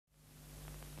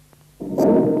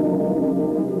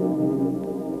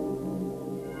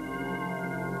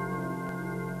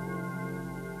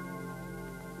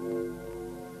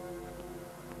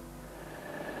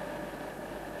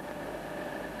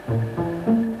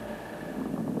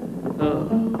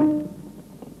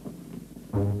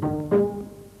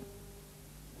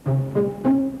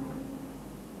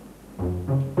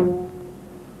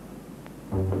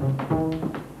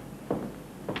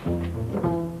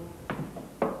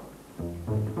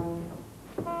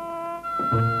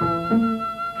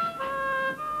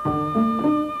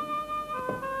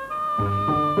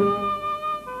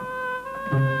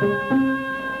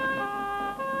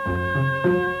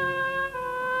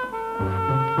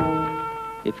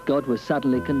If God were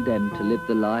suddenly condemned to live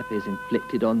the life he has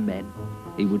inflicted on men,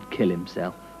 he would kill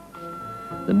himself.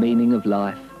 The meaning of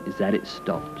life is that it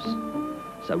stops.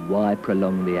 So why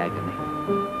prolong the agony?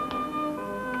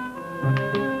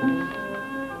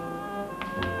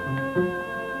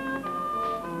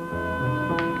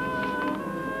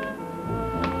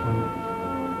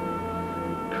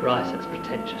 Christ, that's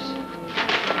pretentious.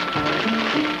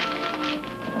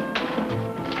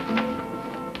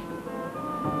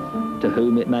 To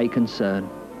whom it may concern.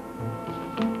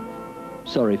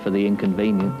 Sorry for the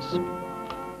inconvenience.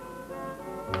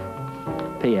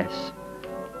 P.S.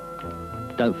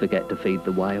 Don't forget to feed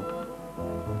the whale.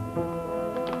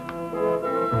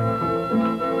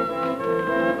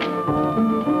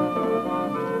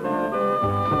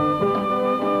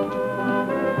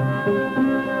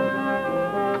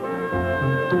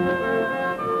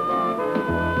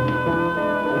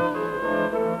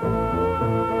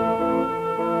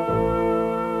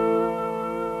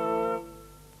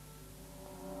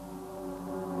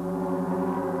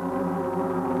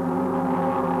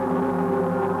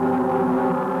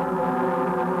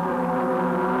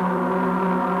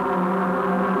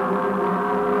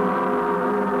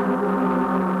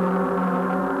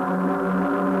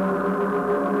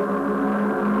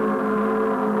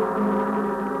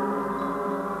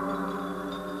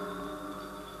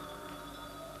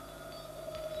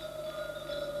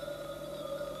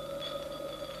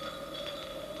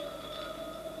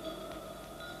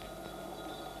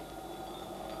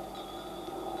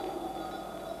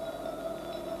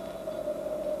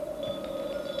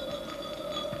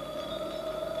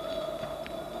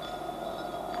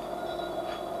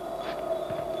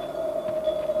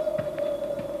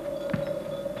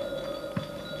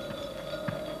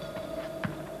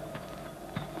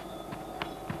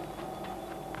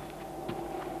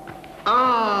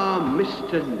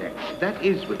 Mr. Neck, that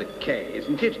is with a K,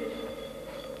 isn't it?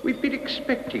 We've been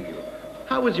expecting you.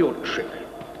 How was your trip?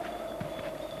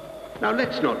 Now,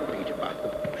 let's not beat about the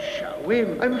bush, shall we?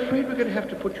 I'm afraid we're going to have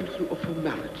to put you through a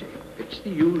formality. It's the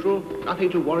usual,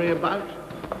 nothing to worry about.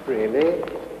 Really?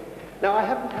 Now, I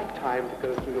haven't had time to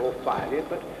go through your file yet,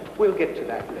 but we'll get to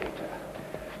that later.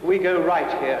 We go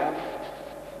right here.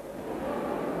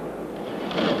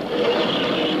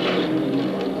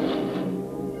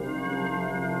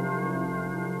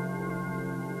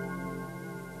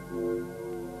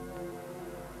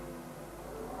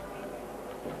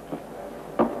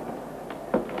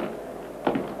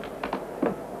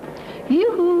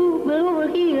 Yoo-hoo, we're over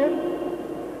here.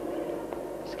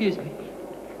 Excuse me.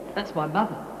 That's my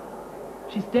mother.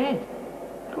 She's dead.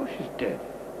 Of course she's dead.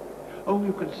 Oh,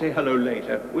 you can say hello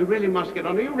later. We really must get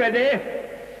on. Are you ready?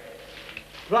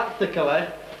 Practically.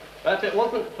 But if it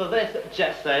wasn't for this,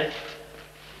 Jesse.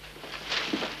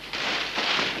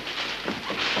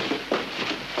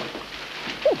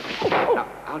 Now,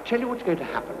 I'll tell you what's going to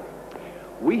happen.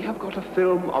 We have got a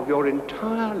film of your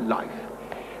entire life.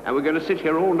 And we're going to sit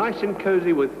here all nice and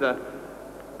cozy with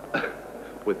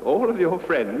all of your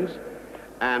friends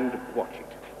and watch it.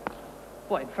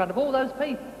 What, in front of all those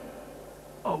people?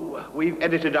 Oh, we've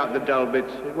edited out the dull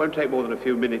bits. It won't take more than a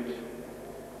few minutes.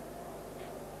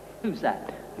 Who's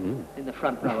that? In the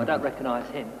front row. I don't recognise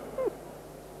him.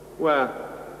 Where?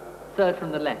 Third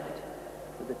from the left,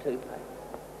 with the toupee.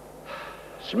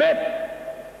 Smith!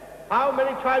 How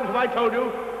many times have I told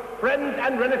you? Friends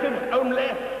and relatives only.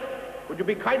 Would you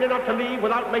be kind enough to leave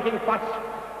without making fuss?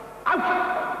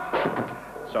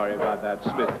 Out! Sorry about that,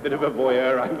 Smith. Bit of a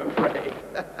voyeur, I'm afraid.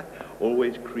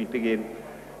 Always creeping in.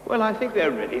 Well, I think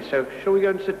they're ready, so shall we go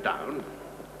and sit down?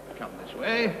 Come this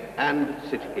way and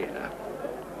sit here.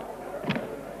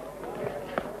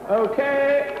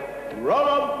 Okay, roll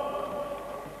on.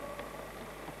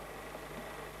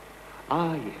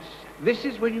 Ah, yes. This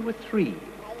is when you were 3.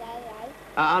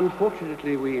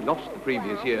 Unfortunately, we lost the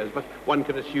previous years, but one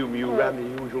can assume you ran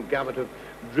the usual gamut of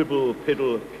dribble,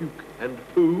 piddle, puke, and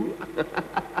poo.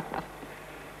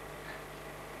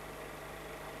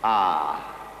 Ah,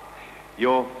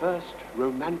 your first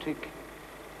romantic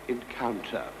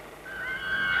encounter.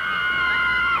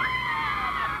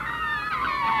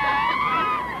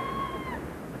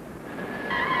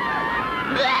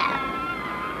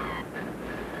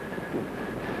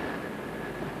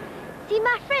 See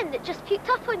my friend that just puked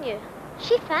up on you?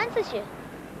 She fancies you.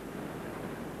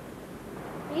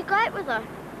 Will you go out with her?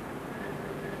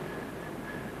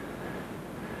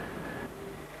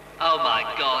 Oh my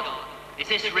God. Is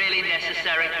this really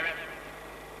necessary?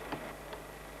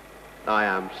 I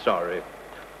am sorry.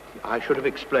 I should have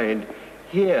explained.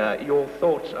 Here, your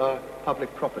thoughts are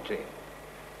public property.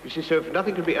 You see, so if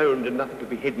nothing can be owned and nothing can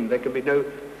be hidden, there can be no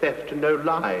theft and no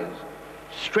lies.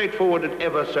 straightforward and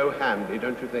ever so handy,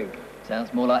 don't you think?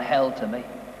 Sounds more like hell to me.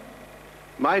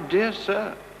 My dear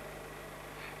sir,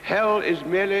 hell is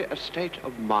merely a state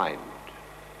of mind.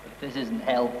 If this isn't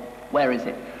hell, where is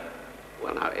it?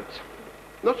 Well, now, it's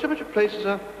not so much a place as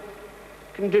a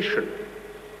condition.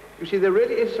 You see, there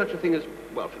really is such a thing as,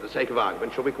 well, for the sake of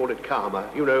argument, shall we call it karma?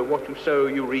 You know, what you sow,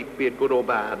 you reap, be it good or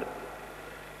bad.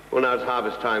 Well, now it's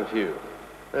harvest time for you.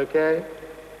 Okay?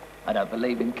 I don't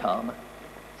believe in karma.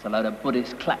 It's a load of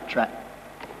Buddhist claptrap.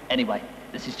 Anyway,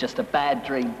 this is just a bad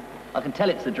dream. I can tell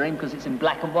it's a dream because it's in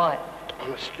black and white.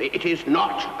 Honestly, it is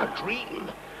not a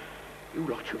dream. You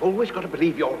lot, you've always got to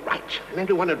believe you're right, and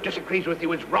anyone who disagrees with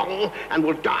you is wrong and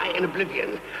will die in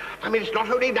oblivion. I mean, it's not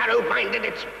only narrow-minded,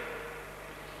 it's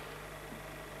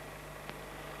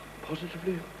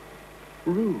positively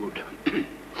rude.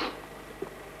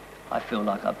 I feel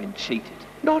like I've been cheated.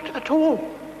 Not at all.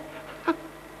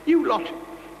 You lot.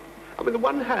 I mean, on the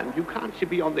one hand, you can't see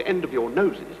beyond the end of your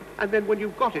noses, and then when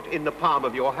you've got it in the palm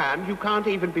of your hand, you can't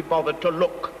even be bothered to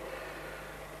look.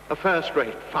 A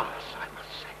first-rate farce, I must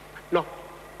say. Not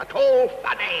at all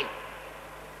funny.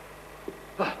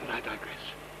 Ah, but I digress.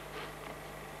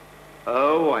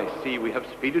 Oh, I see we have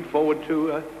speeded forward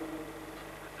to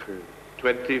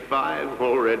 25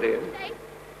 already.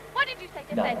 What did you say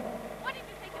to No. Ben? What did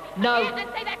you say to me? No. Come here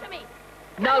and say that to me.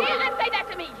 No. Come here and say that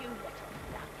to me, you little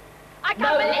slut. I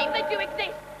can't believe that you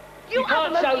exist. You are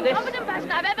can't the most show this. incompetent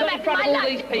person I've ever Not met in in front my of all life.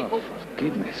 these people.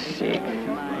 Goodness sake.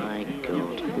 My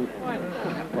God.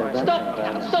 Stop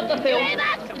the You film. hear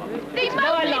that? The my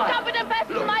most life. incompetent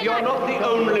person in my You're life. not the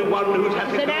only one who's had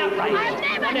It's to an go. outrage. I've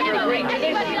never, I never ever agreed met to this.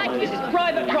 anybody like This you. is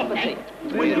private property.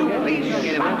 Will you please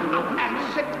shut up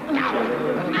and sit down?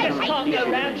 I hate can't you.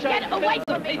 go round showing Get away films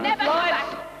from of me. people's Never come lives. back.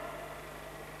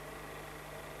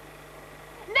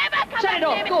 Never come Turn back it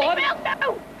off, near go me. on.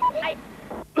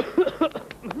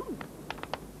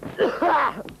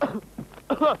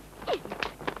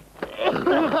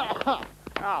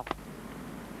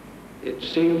 It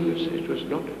seems it was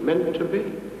not meant to be.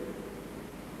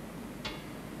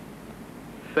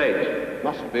 Fate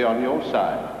must be on your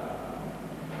side.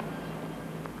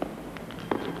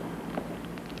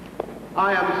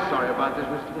 I am sorry about this,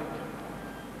 Mr. Dick.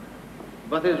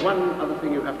 But there's one other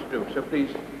thing you have to do, so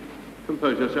please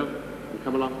compose yourself and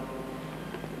come along.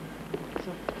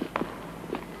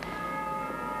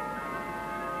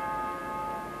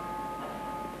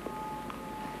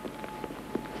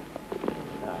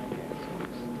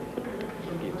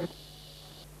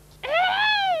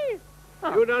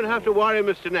 You don't have to worry,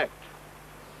 Mr. Necht.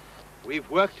 We've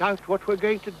worked out what we're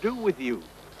going to do with you.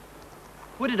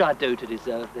 What did I do to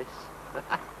deserve this?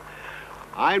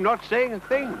 I'm not saying a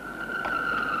thing.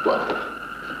 What?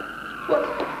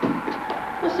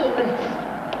 What's all this?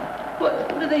 What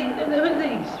are these? Who are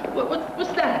these?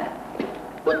 What's that?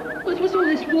 What's all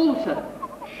this water?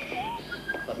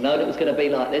 If I'd known it was going to be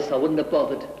like this, I wouldn't have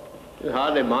bothered. It's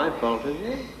hardly my fault, is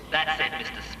it? That's it,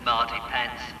 Mr. Smarty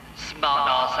Pants. Smart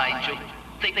arse angel.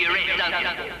 Think you're it, don't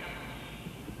you?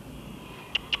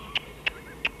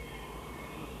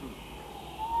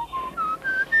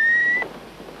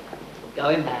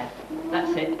 Going mad.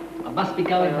 That's it. I must be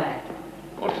going mad.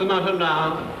 What's the matter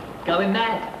now? Going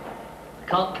mad. I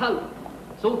can't cope.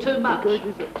 It's all too much.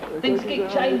 Things keep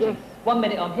changing. 1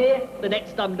 minute I'm here, the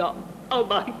next I'm not. Oh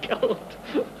my God.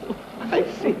 I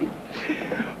see.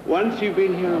 Once you've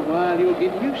been here a while, you'll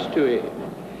get used to it.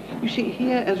 You see,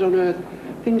 here as on Earth,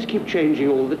 things keep changing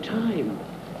all the time.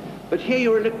 But here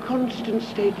you're in a constant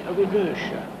state of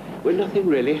inertia, where nothing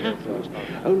really happens.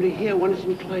 Only here one is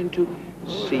inclined to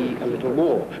see a little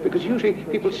more, because usually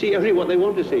people see only what they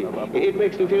want to see. It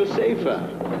makes them feel safer.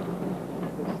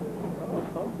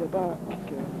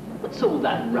 What's all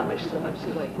that rubbish supposed to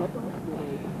be?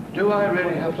 Do I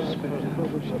really have to spell it out?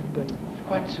 It's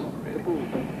quite simple,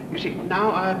 really. You see, now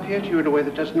I appear to you in a way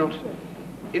that does not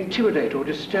intimidate or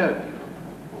disturb you.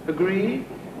 Agree?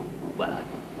 Well,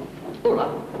 all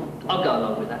right. I'll go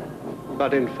along with that.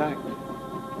 But in fact,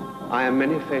 I am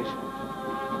many faces,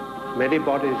 many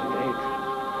bodies and ages.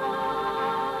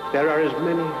 There are as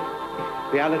many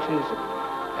realities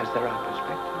as there are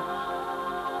perspectives.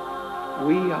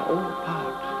 We are all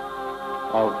part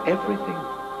of everything.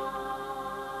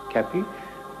 Capiche?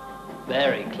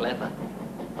 Very clever.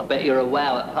 I bet you're a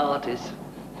wow at parties.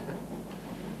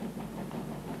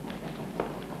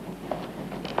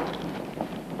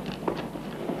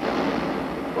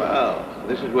 Well,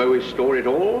 this is where we store it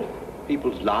all.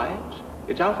 People's lives.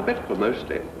 It's alphabetical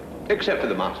mostly. Except for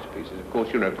the masterpieces. Of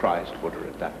course, you know Christ, Buddha,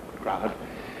 and that crowd.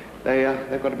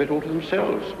 They've got a bit all to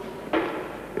themselves.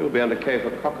 You'll be under K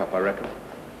for cock-up, I reckon.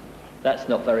 That's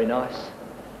not very nice.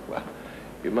 Well,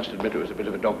 You must admit it was a bit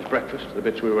of a dog's breakfast, the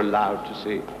bits we were allowed to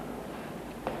see.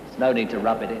 There's no need to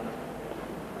rub it in.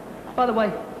 By the way,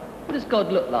 what does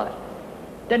God look like?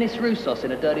 Dennis Roussos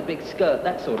in a dirty big skirt,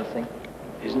 that sort of thing.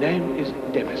 His name is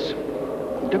Demis.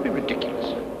 Don't be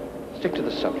ridiculous. Stick to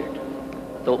the subject.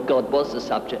 I thought God was the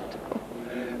subject.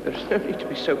 There's no need to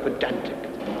be so pedantic.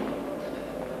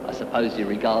 I suppose you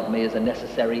regard me as a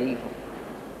necessary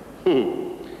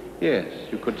evil. Yes,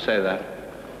 you could say that.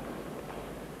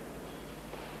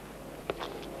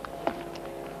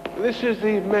 This is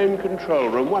the main control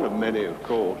room, one of many, of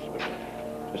course. But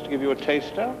just to give you a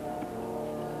taster.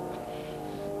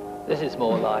 This is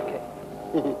more like it.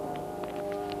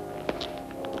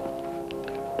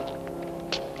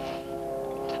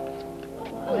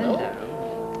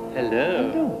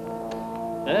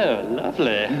 Hello. Oh,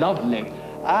 lovely. Lovely.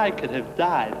 I could have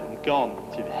died and gone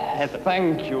to heaven.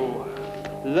 Thank you.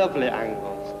 Lovely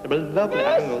angles. There were lovely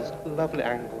angles. Lovely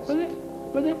angles.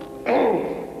 Was it?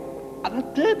 And I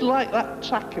did like that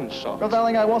tracking shot. Well,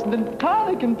 darling, I wasn't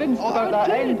entirely convinced about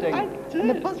that ending. I did. And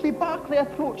the Busby-Berkeley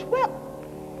approach, well,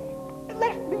 it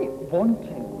left me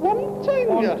wanting.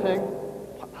 Wanting.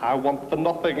 I want for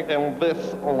nothing in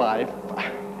this life.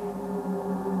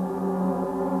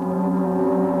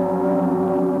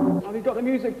 Have you got the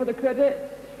music for the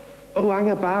credits? Oh, hang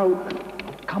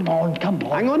about. Come on.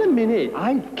 Hang on a minute.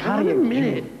 I'm carrying a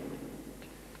minute.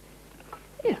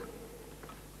 Here.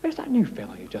 Where's that new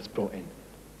fellow you just brought in?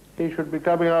 He should be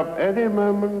coming up any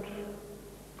moment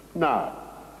now.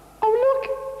 Oh,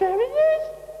 look! There he is!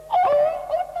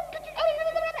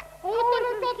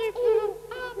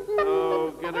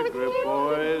 Oh, get a grip,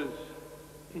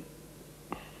 boys.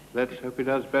 Let's hope he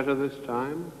does better this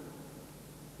time.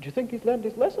 Do you think he's learned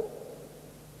his lesson?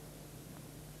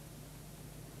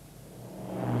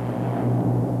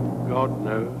 God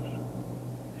knows.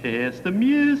 Here's the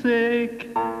music.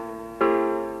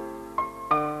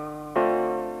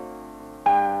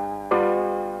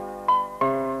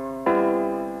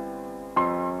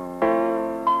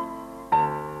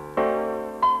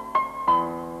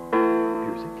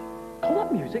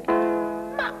 Music?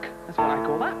 Muck! That's what I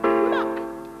call that. Muck!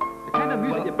 The kind of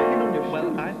music you're banging on your shoes.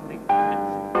 Well, I think it's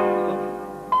lovely.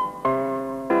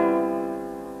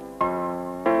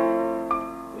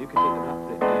 You can take them out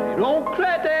for it, Davey. Roll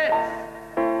credits!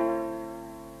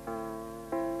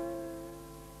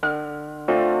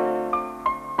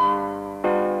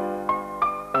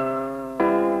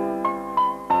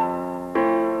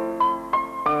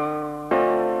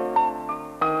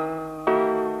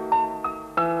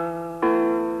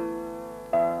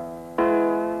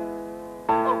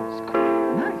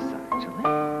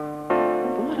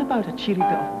 A cheery bit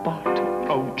of Bartok.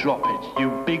 Oh, drop it, you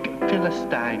big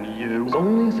Philistine, you. It's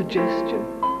only a suggestion.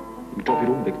 You drop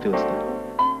your own big Philistine.